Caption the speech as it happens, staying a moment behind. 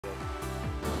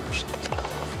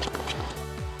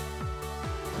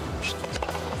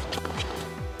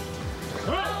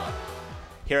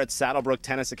Here at Saddlebrook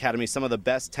Tennis Academy, some of the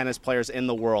best tennis players in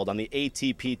the world on the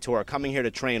ATP Tour coming here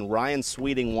to train. Ryan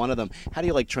Sweeting, one of them. How do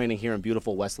you like training here in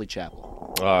beautiful Wesley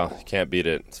Chapel? Can't beat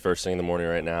it. It's first thing in the morning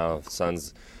right now.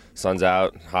 The sun's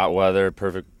out, hot weather,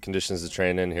 perfect conditions to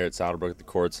train in here at Saddlebrook at the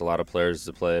courts. A lot of players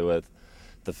to play with.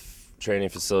 The training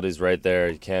facilities right there.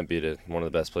 You can't beat it. One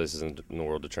of the best places in the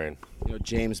world to train. You know,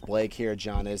 James Blake here,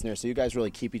 John Isner. So you guys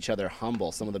really keep each other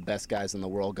humble. Some of the best guys in the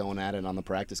world going at it on the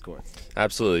practice court.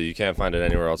 Absolutely. You can't find it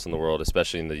anywhere else in the world,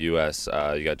 especially in the U.S.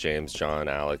 You got James, John,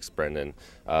 Alex, Brendan,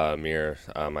 Amir,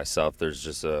 myself. There's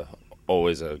just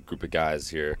always a group of guys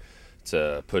here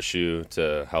to push you,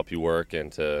 to help you work,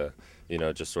 and to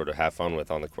just sort of have fun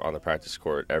with on the practice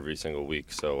court every single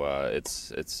week. So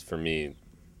it's for me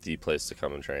the place to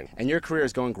come and train. And your career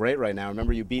is going great right now.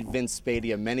 Remember, you beat Vince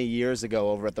Spadea many years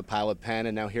ago over at the Pilot Pen,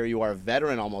 and now here you are, a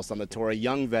veteran almost on the tour, a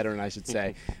young veteran, I should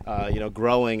say,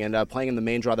 growing and playing in the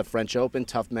main draw of the French Open.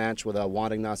 Tough match with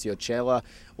Juan Ignacio Chela.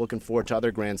 Looking forward to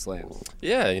other Grand Slams.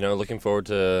 Yeah, looking forward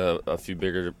to a few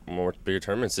bigger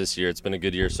tournaments this year. It's been a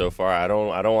good year so far. I don't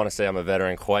want to say I'm a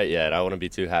veteran quite yet. I wouldn't be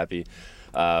too happy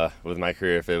with my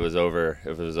career if it was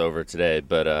over today.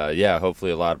 But yeah, hopefully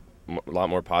a lot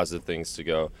more positive things to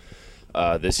go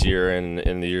this year and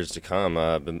in the years to come.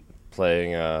 Been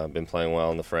playing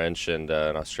well in the French and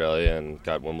in Australia, and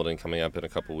got Wimbledon coming up in a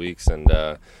couple weeks, and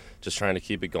just trying to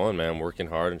keep it going, man. Working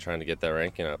hard and trying to get that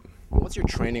ranking up. What's your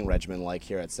training regimen like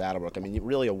here at Saddlebrook? I mean, you're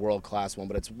really a world-class one,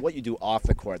 but it's what you do off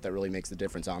the court that really makes the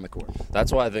difference on the court.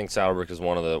 That's why I think Saddlebrook is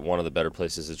one of the better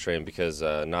places to train, because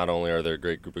not only are there a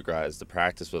great group of guys to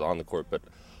practice with on the court, but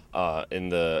in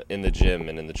the gym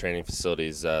and in the training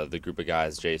facilities, the group of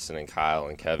guys, Jason and Kyle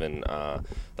and Kevin,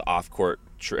 the off-court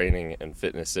training and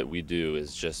fitness that we do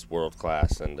is just world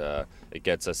class, and it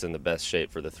gets us in the best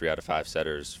shape for the 3 out of 5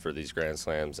 setters for these Grand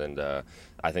Slams. And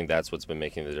I think that's what's been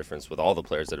making the difference with all the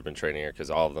players that have been training here, because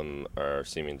all of them are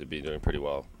seeming to be doing pretty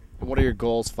well. What are your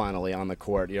goals finally on the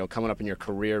court? Coming up in your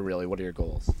career, really, what are your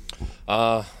goals?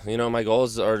 My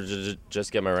goals are to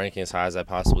just get my ranking as high as I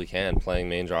possibly can, playing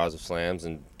main draws of slams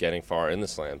and getting far in the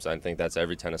slams. I think that's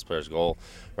every tennis player's goal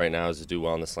right now, is to do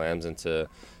well in the slams and to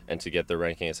get their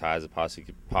ranking as high as it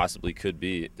possibly could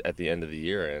be at the end of the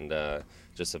year. And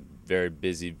just a very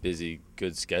busy,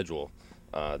 good schedule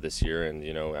this year. And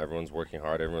everyone's working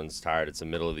hard, everyone's tired. It's the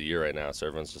middle of the year right now, so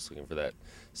everyone's just looking for that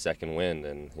second wind,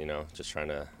 and just trying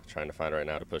to find right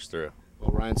now to push through.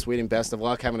 Well, Ryan Sweeting, best of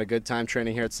luck, having a good time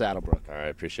training here at Saddlebrook. All right,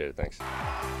 appreciate it. Thanks.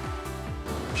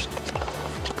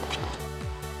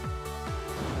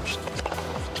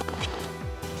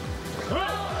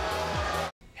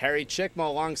 Harry Chickmo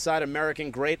alongside American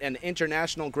great and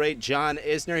international great John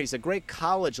Isner. He's a great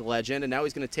college legend, and now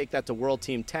he's going to take that to World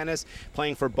Team Tennis,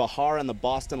 playing for Bahar and the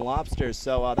Boston Lobsters.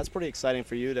 So that's pretty exciting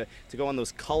for you to go on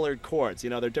those colored courts.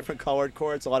 They're different colored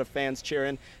courts, a lot of fans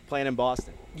cheering, playing in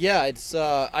Boston. Yeah, it's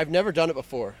I've never done it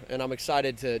before, and I'm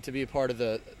excited to be a part of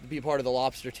the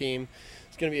Lobster team.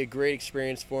 It's going to be a great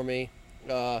experience for me.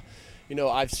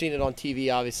 I've seen it on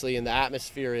TV, obviously, and the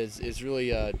atmosphere is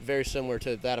really very similar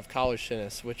to that of college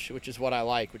tennis, which is what I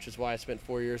like, which is why I spent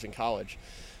 4 years in college.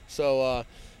 So,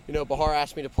 Bahar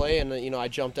asked me to play, and I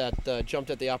jumped at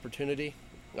the opportunity.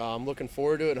 I'm looking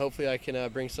forward to it, and hopefully I can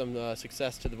bring some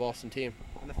success to the Boston team.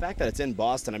 And the fact that it's in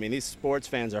Boston, I mean, these sports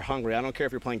fans are hungry. I don't care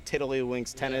if you're playing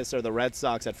Tiddlywinks tennis or the Red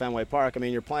Sox at Fenway Park. I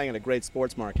mean, you're playing in a great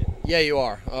sports market. Yeah, you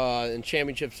are. And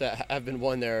championships have been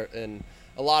won there, and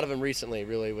a lot of them recently,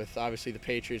 really, with obviously the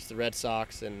Patriots, the Red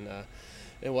Sox, and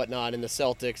whatnot, and the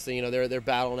Celtics. They're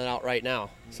battling it out right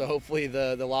now. So hopefully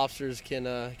the Lobsters can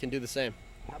do the same.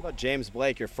 How about James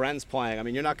Blake, your friend's playing? I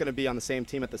mean, you're not going to be on the same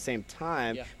team at the same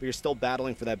time, yeah, but you're still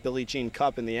battling for that Billie Jean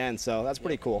Cup in the end, so that's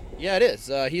pretty cool. Yeah, it is.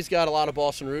 He's got a lot of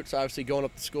Boston roots, obviously, going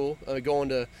up to school, going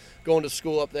to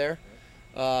school up there.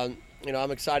 I'm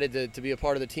excited to be a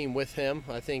part of the team with him.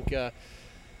 I think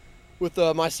with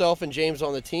myself and James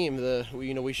on the team,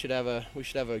 we should have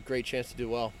a great chance to do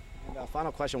well. And,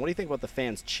 final question: what do you think about the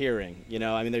fans cheering?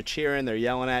 I mean, they're cheering, they're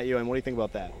yelling at you, and what do you think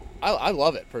about that? I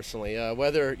love it personally.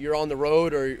 Whether you're on the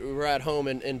road or we're at home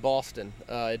in Boston,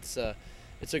 it's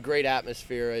a great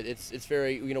atmosphere. It's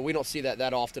very we don't see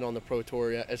that often on the Pro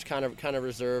Tour. It's kind of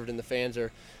reserved, and the fans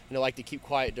are like to keep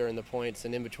quiet during the points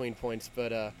and in between points,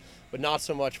 but not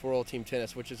so much for World Team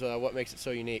Tennis, which is what makes it so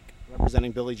unique.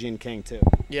 Representing Billie Jean King too.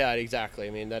 Yeah, exactly.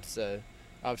 I mean, that's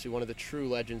obviously one of the true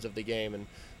legends of the game, and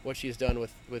what she's done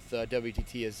with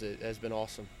WTT has been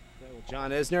awesome. John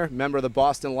Isner, member of the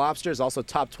Boston Lobsters, also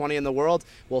top 20 in the world.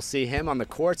 We'll see him on the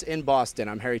courts in Boston.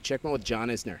 I'm Harry Chickmo with John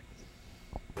Isner.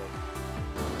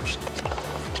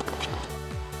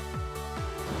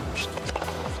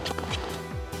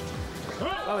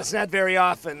 Well, it's not very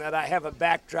often that I have a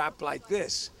backdrop like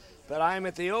this, but I'm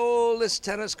at the oldest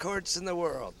tennis courts in the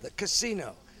world, the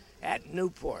Casino at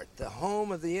Newport, the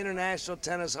home of the International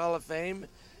Tennis Hall of Fame.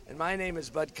 And my name is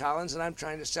Bud Collins, and I'm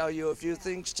trying to sell you a few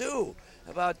things, too,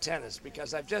 about tennis,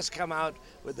 because I've just come out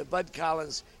with the Bud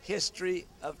Collins History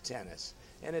of Tennis.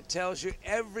 And it tells you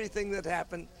everything that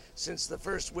happened since the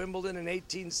first Wimbledon in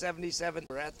 1877.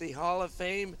 We're at the Hall of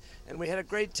Fame, and we had a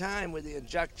great time with the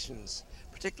inductions,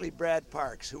 particularly Brad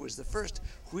Parks, who was the first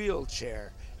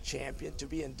wheelchair champion to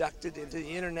be inducted into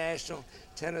the International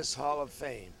Tennis Hall of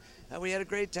Fame. We had a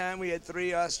great time. We had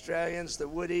 3 Australians, the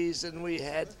Woodies, and we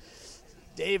had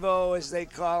Davo, as they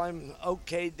call him,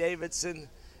 OK Davidson,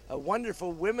 a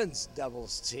wonderful women's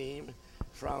doubles team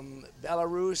from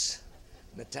Belarus,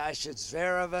 Natasha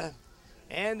Zvereva,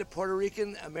 and a Puerto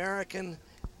Rican-American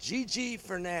Gigi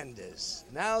Fernandez.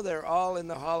 Now they're all in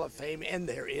the Hall of Fame, and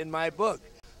they're in my book.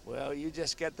 Well, you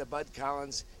just get the Bud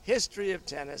Collins History of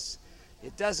Tennis.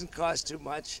 It doesn't cost too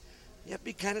much. You have to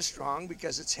be kind of strong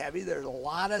because it's heavy. There's a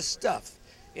lot of stuff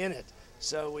in it.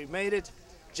 So we made it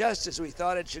just as we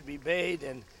thought it should be made.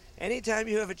 And anytime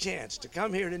you have a chance to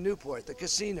come here to Newport, the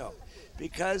Casino,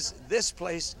 because this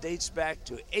place dates back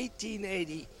to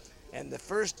 1880 and the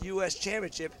first U.S.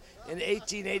 championship in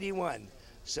 1881.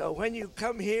 So when you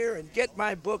come here and get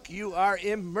my book, you are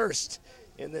immersed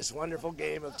in this wonderful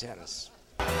game of tennis.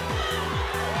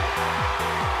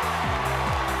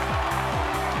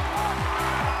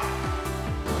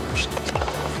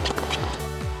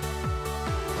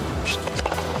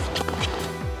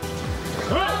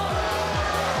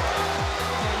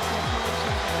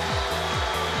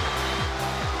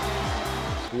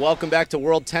 Welcome back to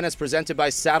World Tennis, presented by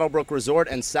Saddlebrook Resort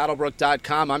and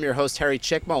Saddlebrook.com. I'm your host, Harry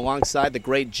Chickma, alongside the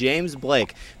great James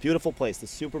Blake. Beautiful place, the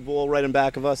Super Bowl right in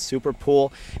back of us, super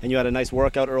pool, and you had a nice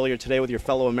workout earlier today with your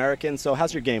fellow Americans. So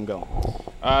how's your game going?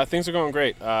 Things are going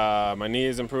great. My knee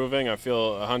is improving. I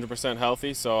feel 100%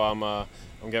 healthy, so I'm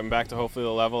getting back to hopefully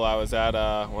the level I was at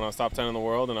when I was top 10 in the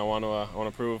world, and I want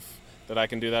to prove that I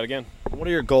can do that again. What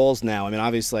are your goals now? I mean,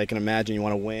 obviously, I can imagine you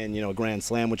want to win, a Grand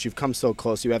Slam, which you've come so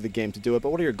close. You have the game to do it.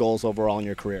 But what are your goals overall in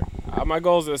your career? My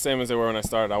goals are the same as they were when I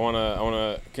started. I want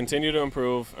to continue to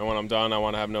improve, and when I'm done, I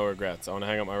want to have no regrets. I want to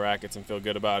hang up my rackets and feel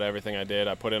good about everything I did.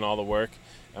 I put in all the work,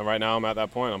 and right now I'm at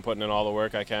that point. I'm putting in all the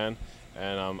work I can,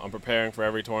 and I'm preparing for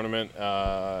every tournament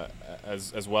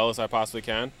as well as I possibly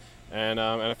can. And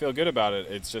I feel good about it.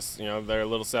 It's just, there are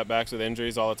little setbacks with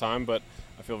injuries all the time, but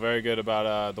I feel very good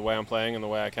about the way I'm playing and the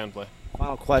way I can play.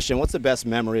 Final question, what's the best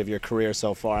memory of your career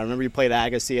so far? I remember you played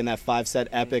Agassi in that 5-set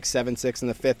epic, 7-6 in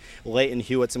the 5th. Leighton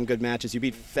Hewitt, some good matches. You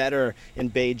beat Federer in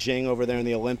Beijing over there in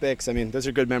the Olympics. I mean, those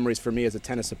are good memories for me as a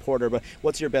tennis supporter, but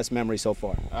what's your best memory so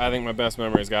far? I think my best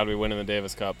memory has got to be winning the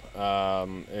Davis Cup.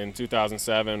 In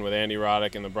 2007 with Andy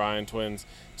Roddick and the Bryan twins,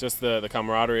 just the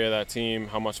camaraderie of that team,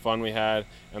 how much fun we had,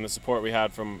 and the support we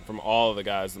had from all of the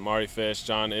guys, Marty Fish,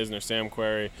 John Isner, Sam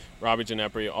Querrey, Robbie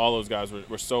Ginepri, all those guys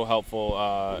were so helpful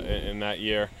in that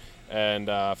year. And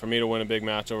for me to win a big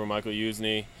match over Michael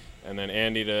Usney, and then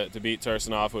Andy to beat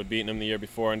Tursunov, who had beaten him the year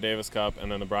before in Davis Cup,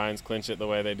 and then the Bryans clinch it the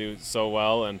way they do so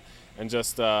well, and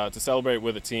just to celebrate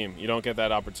with a team. You don't get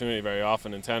that opportunity very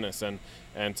often in tennis,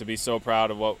 and to be so proud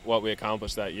of what we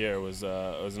accomplished that year was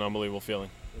an unbelievable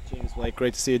feeling. James Blake,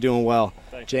 great to see you doing well.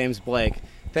 Thanks. James Blake,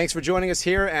 thanks for joining us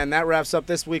here, and that wraps up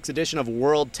this week's edition of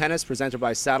World Tennis, presented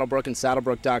by Saddlebrook and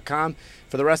Saddlebrook.com.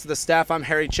 For the rest of the staff, I'm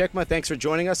Harry Chickma. Thanks for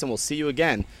joining us, and we'll see you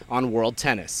again on World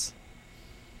Tennis.